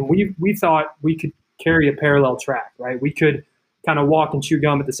first. And we thought we could carry a parallel track, right? We could kind of walk and chew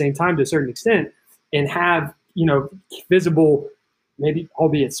gum at the same time to a certain extent and have, visible, maybe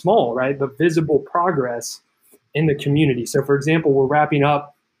albeit small, right, but visible progress in the community. So, for example, we're wrapping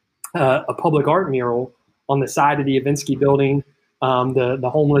up a public art mural on the side of the Ivinsky building, the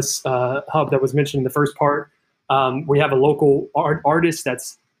homeless hub that was mentioned in the first part. We have a local artist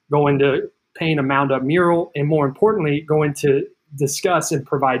that's going to paint a mound up mural, and more importantly, going to discuss and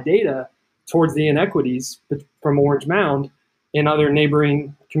provide data towards the inequities from Orange Mound in other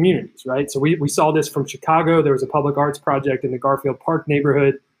neighboring communities, right? So we saw this from Chicago. There was a public arts project in the Garfield Park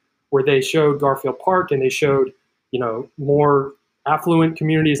neighborhood where they showed Garfield Park, and they showed, more affluent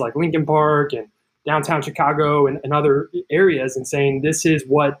communities like Lincoln Park and downtown Chicago and other areas, and saying this is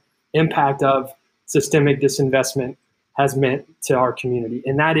what impact of systemic disinvestment has meant to our community.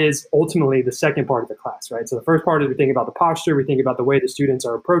 And that is ultimately the second part of the class, right? So the first part is we think about the posture, we think about the way the students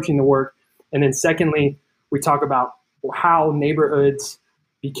are approaching the work. And then secondly, we talk about how neighborhoods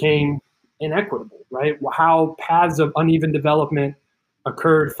became inequitable, right? How paths of uneven development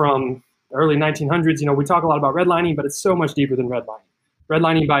occurred from the early 1900s. We talk a lot about redlining, but it's so much deeper than redlining.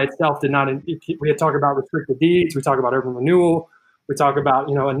 Redlining by itself did not, we had talked about restricted deeds, we talk about urban renewal, we talk about,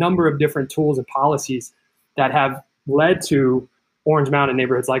 a number of different tools and policies that have led to Orange Mound and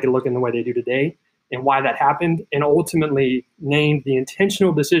neighborhoods like it looking the way they do today, and why that happened, and ultimately named the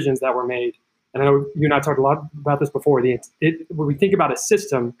intentional decisions that were made. And I know you and I talked a lot about this before. When we think about a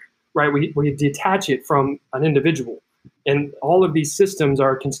system, right, we detach it from an individual. And all of these systems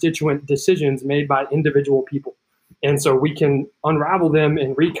are constituent decisions made by individual people. And so we can unravel them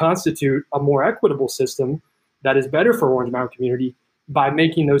and reconstitute a more equitable system that is better for Orange Mountain community by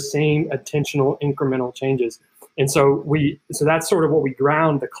making those same attentional incremental changes. And so that's sort of what we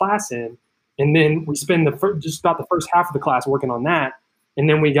ground the class in. And then we spend just about the first half of the class working on that. And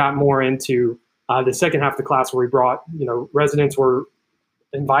then we got more into the second half of the class where we brought, residents were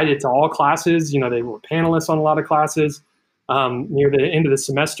invited to all classes. They were panelists on a lot of classes. Near the end of the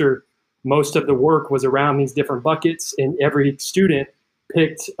semester, most of the work was around these different buckets, and every student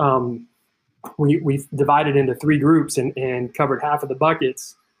picked, we divided into 3 groups and covered half of the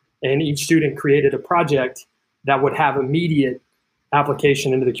buckets. And each student created a project that would have immediate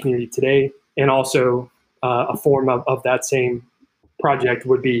application into the community today. And also a form of that same project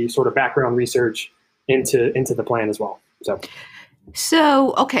would be sort of background research into the plan as well.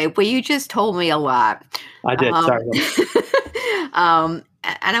 So, okay, well, you just told me a lot. I did. Sorry.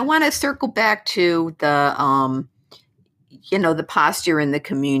 And I want to circle back to the, the posture in the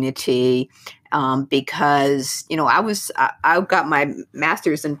community, because, I got my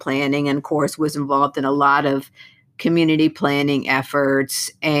master's in planning and, of course, was involved in a lot of community planning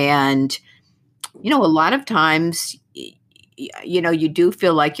efforts. And, a lot of times, you do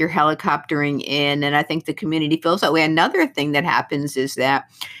feel like you're helicoptering in, and I think the community feels that way. Another thing that happens is that,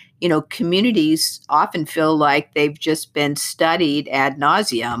 communities often feel like they've just been studied ad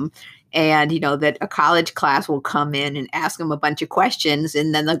nauseum, and, that a college class will come in and ask them a bunch of questions,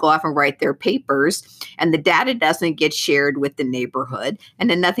 and then they'll go off and write their papers, and the data doesn't get shared with the neighborhood, and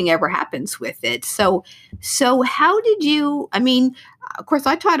then nothing ever happens with it. So how did you, of course,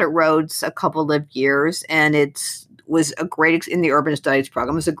 I taught at Rhodes a couple of years, and was a great in the urban studies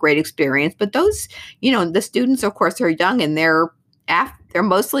program. It was a great experience. But those, the students, of course, are young, and they're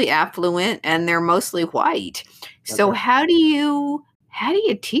mostly affluent, and they're mostly white. So Okay. how do you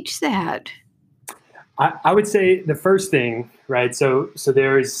teach that? I would say the first thing, right? So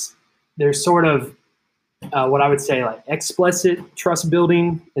there's sort of what I would say like explicit trust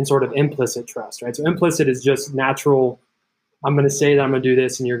building and sort of implicit trust, right? So implicit is just natural. I'm going to say that I'm going to do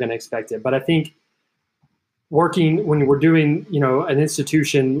this, and you're going to expect it. But I think working when we're doing, an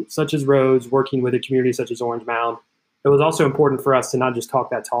institution such as Rhodes, working with a community such as Orange Mound, it was also important for us to not just talk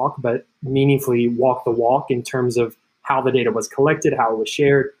that talk, but meaningfully walk the walk in terms of how the data was collected, how it was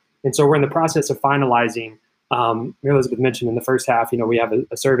shared. And so we're in the process of finalizing. Elizabeth mentioned in the first half, we have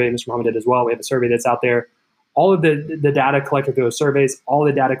a survey, Mr. Muhammad did as well. We have a survey that's out there. All of the data collected through those surveys, all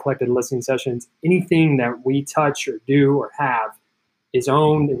the data collected in listening sessions, anything that we touch or do or have is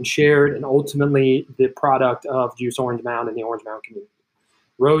owned and shared, and ultimately the product of Juice Orange Mound and the Orange Mound community.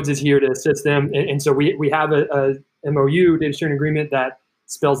 Rhodes is here to assist them. And so we have a MOU, data sharing agreement, that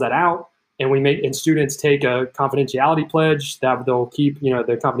spells that out. And students take a confidentiality pledge that they'll keep,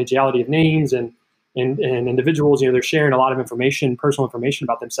 the confidentiality of names and individuals. They're sharing a lot of information, personal information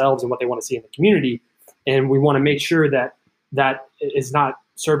about themselves and what they want to see in the community. And we want to make sure that is not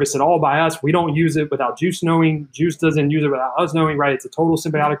serviced at all by us. We don't use it without Juice knowing. Juice doesn't use it without us knowing, right? It's a total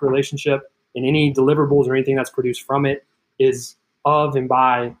symbiotic relationship, and any deliverables or anything that's produced from it is of and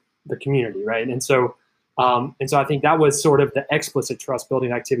by the community, right? And so I think that was sort of the explicit trust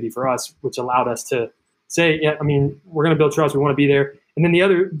building activity for us, which allowed us to say, yeah, we're going to build trust. We want to be there. And then the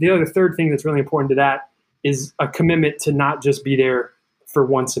other third thing that's really important to that is a commitment to not just be there for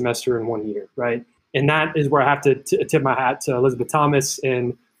one semester and 1 year, right? And that is where I have to tip my hat to Elizabeth Thomas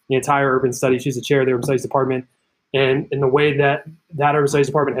and the entire urban studies. She's the chair of the urban studies department. And in the way that urban studies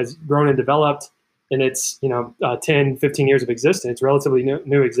department has grown and developed in its 10, 15 years of existence, relatively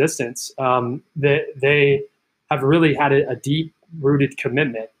new existence, they have really had a deep-rooted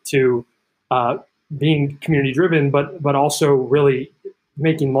commitment to being community-driven, but also really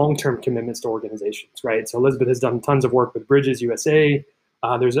making long-term commitments to organizations, right? So Elizabeth has done tons of work with Bridges USA.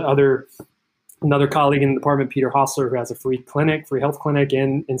 There's another colleague in the department, Peter Hostler, who has a free health clinic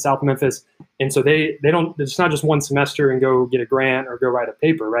in South Memphis. And so they don't, it's not just one semester and go get a grant or go write a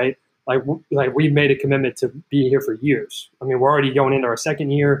paper, right? Like we've made a commitment to be here for years. We're already going into our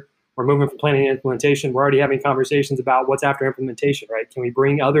second year. We're moving from planning and implementation. We're already having conversations about what's after implementation, right? Can we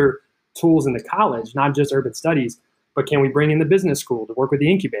bring other tools in the college, not just urban studies, but can we bring in the business school to work with the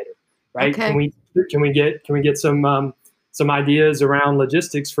incubator, right? Okay. Can we get some ideas around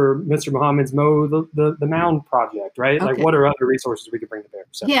logistics for Mr. Muhammad's the Mound project, right? Okay. Like what are other resources we could bring to bear?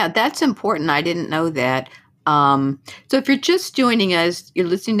 So. Yeah, that's important. I didn't know that. So if you're just joining us, you're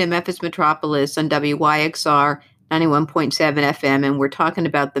listening to Memphis Metropolis on WYXR 91.7 FM, and we're talking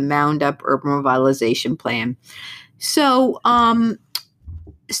about the Mound Up Urban Revitalization Plan. So Austin,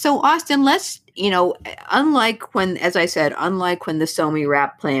 let's, unlike when, as I said, unlike when the SOMI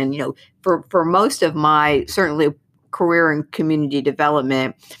RAP plan, for most of my certainly career in community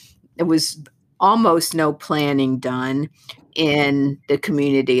development, it was almost no planning done in the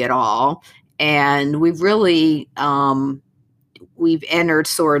community at all. And we've really, we've entered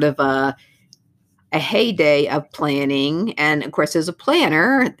sort of a heyday of planning. And of course, as a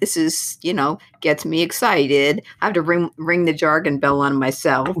planner, this is, gets me excited. I have to ring the jargon bell on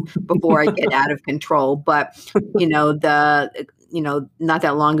myself before I get out of control. But, not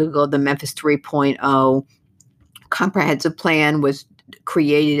that long ago, the Memphis 3.0 comprehensive plan was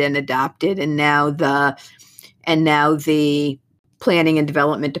created and adopted. And now the Planning and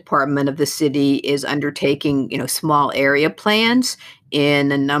Development Department of the city is undertaking, small area plans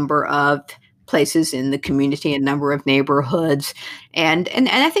in a number of places in the community, a number of neighborhoods. And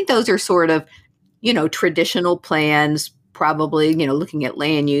I think those are sort of, traditional plans, probably, looking at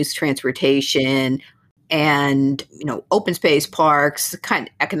land use, transportation, and, open space, parks, kind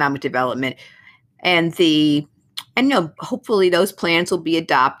of economic development. And hopefully those plans will be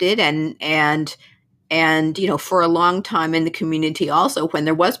adopted and for a long time in the community also, when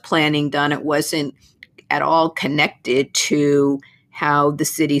there was planning done, it wasn't at all connected to how the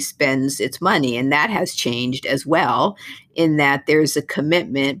city spends its money. And that has changed as well, in that there's a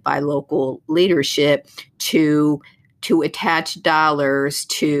commitment by local leadership to attach dollars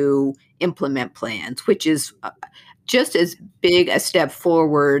to implement plans, which is just as big a step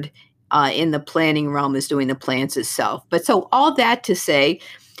forward in the planning realm as doing the plans itself. But so all that to say,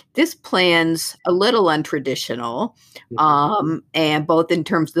 this plan's a little untraditional, and both in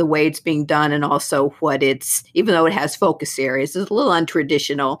terms of the way it's being done and also what even though it has focus areas, it's a little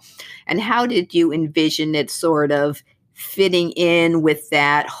untraditional. And how did you envision it sort of fitting in with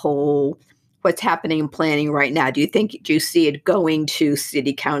that whole, what's happening in planning right now? Do you see it going to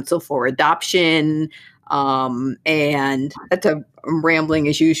city council for adoption? And I'm rambling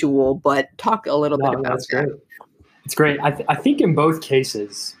as usual, but talk a little bit about that. Great. It's great. I think in both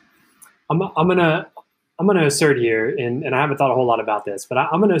cases, I'm gonna assert here, and I haven't thought a whole lot about this, but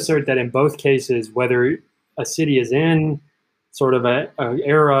I'm gonna assert that in both cases, whether a city is in sort of a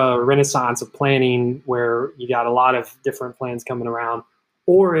era, a renaissance of planning where you got a lot of different plans coming around,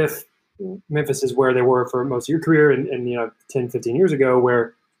 or if Memphis is where they were for most of your career and 10, 15 years ago,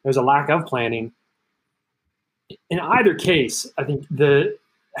 where there's a lack of planning. In either case, I think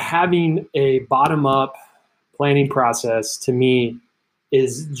having a bottom-up planning process, to me,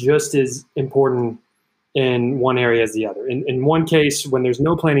 is just as important in one area as the other. In one case, when there's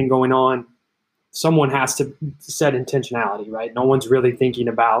no planning going on, someone has to set intentionality, right? No one's really thinking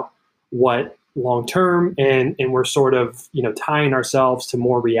about what long-term, and we're sort of, tying ourselves to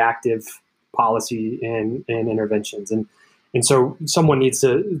more reactive policy and interventions. And so someone needs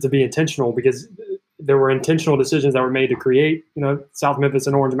to be intentional, because there were intentional decisions that were made to create, South Memphis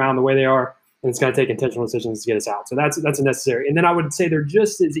and Orange Mound the way they are, and it's going to take intentional decisions to get us out. So that's necessary. And then I would say they're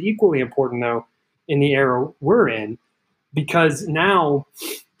just as equally important, though, in the era we're in, because now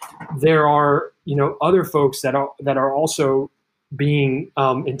there are, other folks that are also being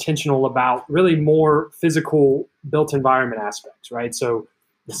intentional about really more physical built environment aspects, right? So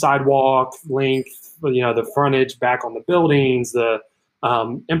the sidewalk length, the frontage back on the buildings, the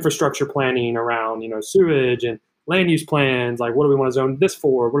infrastructure planning around, sewage and land use plans. Like, what do we want to zone this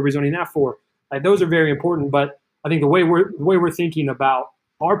for? What are we zoning that for? Like, those are very important. But I think the way we're thinking about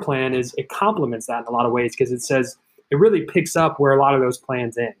our plan is it complements that in a lot of ways, because it really picks up where a lot of those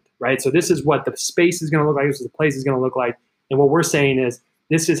plans end, right? So this is what the space is going to look like. This is what the place is going to look like. And what we're saying is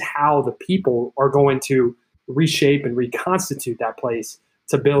this is how the people are going to reshape and reconstitute that place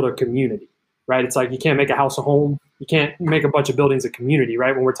to build a community, right? It's like you can't make a house a home. You can't make a bunch of buildings a community,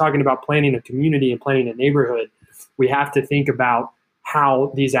 right? When we're talking about planning a community and planning a neighborhood, we have to think about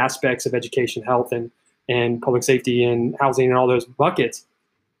how these aspects of education, health, and public safety and housing and all those buckets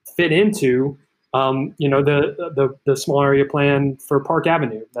fit into, the small area plan for Park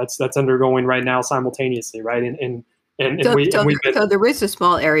Avenue that's undergoing right now simultaneously, right? So there is a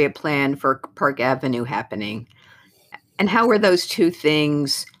small area plan for Park Avenue happening. And how are those two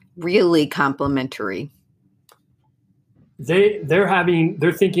things really complementary?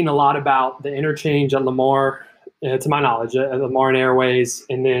 They're thinking a lot about the interchange at Lamar, to my knowledge, at Lamar and Airways,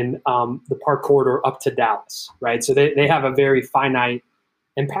 and then the Park Corridor up to Dallas, right? So they have a very finite,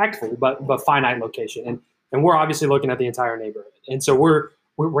 impactful, but finite location, and we're obviously looking at the entire neighborhood, and so we're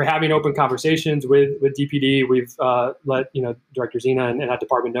having open conversations with DPD. We've let Director Zena and that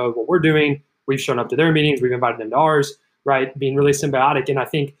department know what we're doing. We've shown up to their meetings. We've invited them to ours, right? Being really symbiotic, and I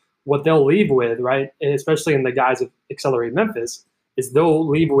think what they'll leave with, right, especially in the guise of Accelerate Memphis, is they'll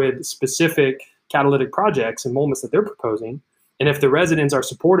leave with specific catalytic projects and moments that they're proposing. And if the residents are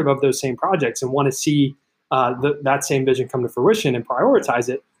supportive of those same projects and want to see that same vision come to fruition and prioritize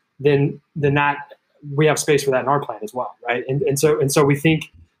it, then that we have space for that in our plan as well, right? And so we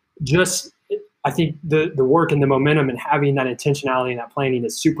think I think the work and the momentum and having that intentionality and that planning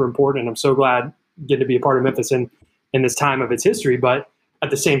is super important. And I'm so glad getting to be a part of Memphis in this time of its history. But at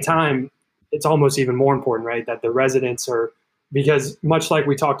the same time, it's almost even more important, right, that the residents are, because much like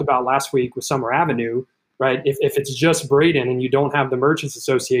we talked about last week with Summer Avenue, right, if it's just Braden and you don't have the Merchants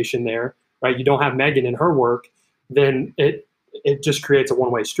Association there, right, you don't have Megan and her work, then it just creates a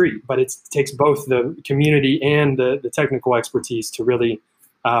one-way street. But it takes both the community and the technical expertise to really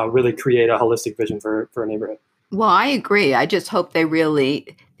create a holistic vision for a neighborhood. Well, I agree. I just hope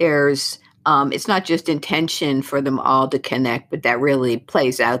there's it's not just intention for them all to connect, but that really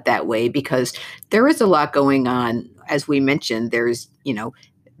plays out that way, because there is a lot going on. As we mentioned, there's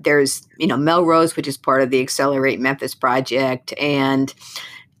Melrose, which is part of the Accelerate Memphis project, and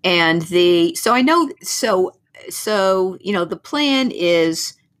the plan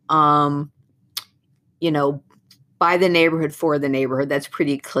is by the neighborhood for the neighborhood. That's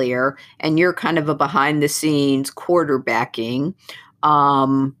pretty clear. And you're kind of a behind the scenes quarterbacking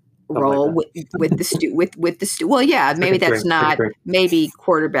role with the well, yeah, maybe that's not, maybe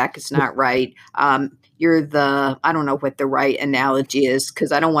quarterback is not right. You're I don't know what the right analogy is,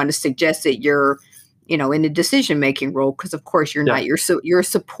 because I don't want to suggest that you're, in a decision making role, because of course you're not. You're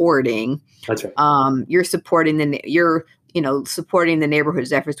supporting. That's right. You're supporting supporting the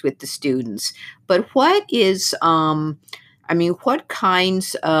neighborhood's efforts with the students. But what is, what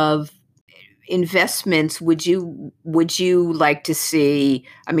kinds of investments would you like to see?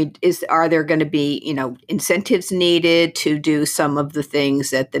 Are there going to be, incentives needed to do some of the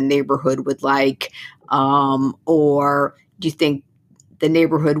things that the neighborhood would like? Or do you think the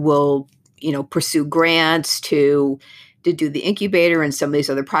neighborhood will, pursue grants to do the incubator and some of these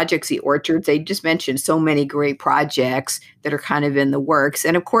other projects, the orchards? They just mentioned so many great projects that are kind of in the works.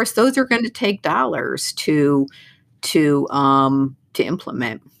 And of course, those are going to take dollars to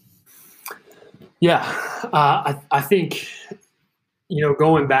implement. Yeah. I think,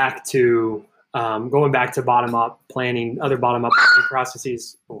 going back to bottom up planning, other bottom up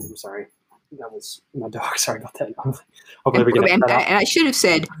processes. Oh, I'm sorry. That was my dog. Sorry about that. And I should have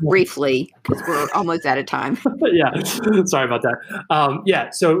said briefly, because we're almost out of time. Yeah, sorry about that.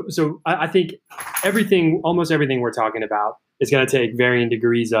 So I think almost everything we're talking about is going to take varying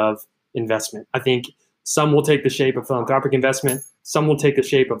degrees of investment. I think some will take the shape of philanthropic investment. Some will take the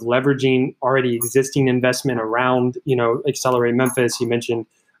shape of leveraging already existing investment around, Accelerate Memphis. You mentioned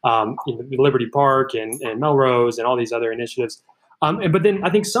Liberty Park and Melrose and all these other initiatives. But then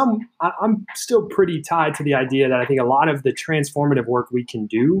I think I'm still pretty tied to the idea that I think a lot of the transformative work we can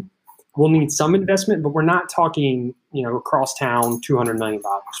do will need some investment, but we're not talking, across town, $200 million,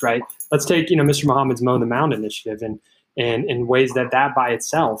 right? Let's take, Mr. Muhammad's Mow the Mound initiative and in ways that by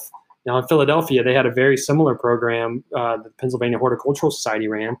itself. Now in Philadelphia, they had a very similar program, the Pennsylvania Horticultural Society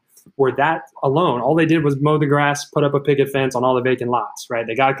ran, where that alone, all they did was mow the grass, put up a picket fence on all the vacant lots, right?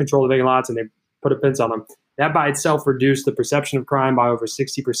 They got control of the vacant lots and they put a fence on them. That by itself reduced the perception of crime by over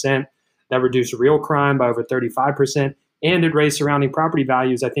 60%. That reduced real crime by over 35%. And it raised surrounding property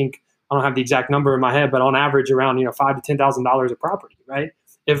values. I think, I don't have the exact number in my head, but on average around, $5,000 to $10,000 a property, right?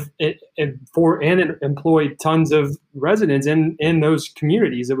 It employed tons of residents in those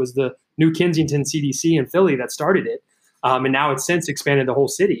communities. It was the New Kensington CDC in Philly that started it. And now it's since expanded the whole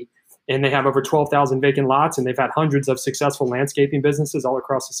city. And they have over 12,000 vacant lots, and they've had hundreds of successful landscaping businesses all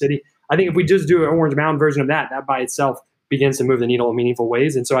across the city. I think if we just do an Orange Mound version of that by itself begins to move the needle in meaningful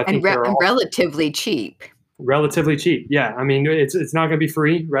ways. And so I think relatively cheap. Relatively cheap. Yeah. It's not going to be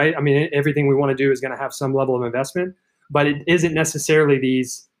free, right? Everything we want to do is going to have some level of investment, but it isn't necessarily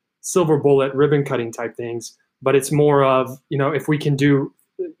these silver bullet ribbon cutting type things, but it's more of, if we can do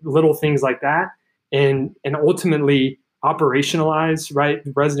little things like that and ultimately operationalize, right,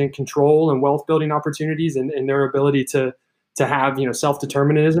 resident control and wealth building opportunities and their ability to have,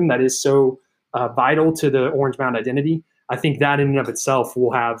 self-determinism that is so vital to the Orange Mound identity. I think that in and of itself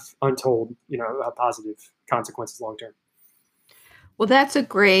will have untold, positive consequences long term. Well, that's a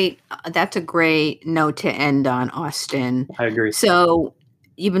great note to end on, Austin. I agree. So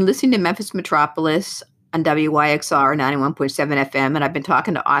you've been listening to Memphis Metropolis on WYXR 91.7 FM, and I've been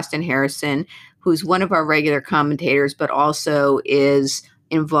talking to Austin Harrison, who's one of our regular commentators, but also is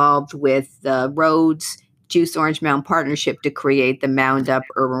involved with the Rhodes Juice Orange Mound Partnership to create the Mound Up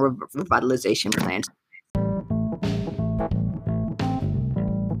Urban Revitalization Plan.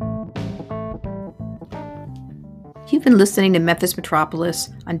 You've been listening to Memphis Metropolis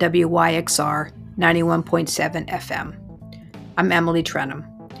on WYXR 91.7 FM. I'm Emily Trenum.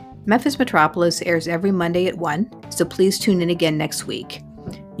 Memphis Metropolis airs every Monday at 1, so please tune in again next week.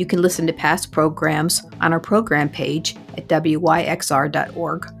 You can listen to past programs on our program page at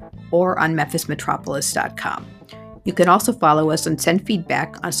wyxr.org or on memphismetropolis.com. You can also follow us and send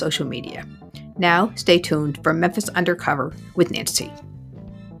feedback on social media. Now, stay tuned for Memphis Undercover with Nancy.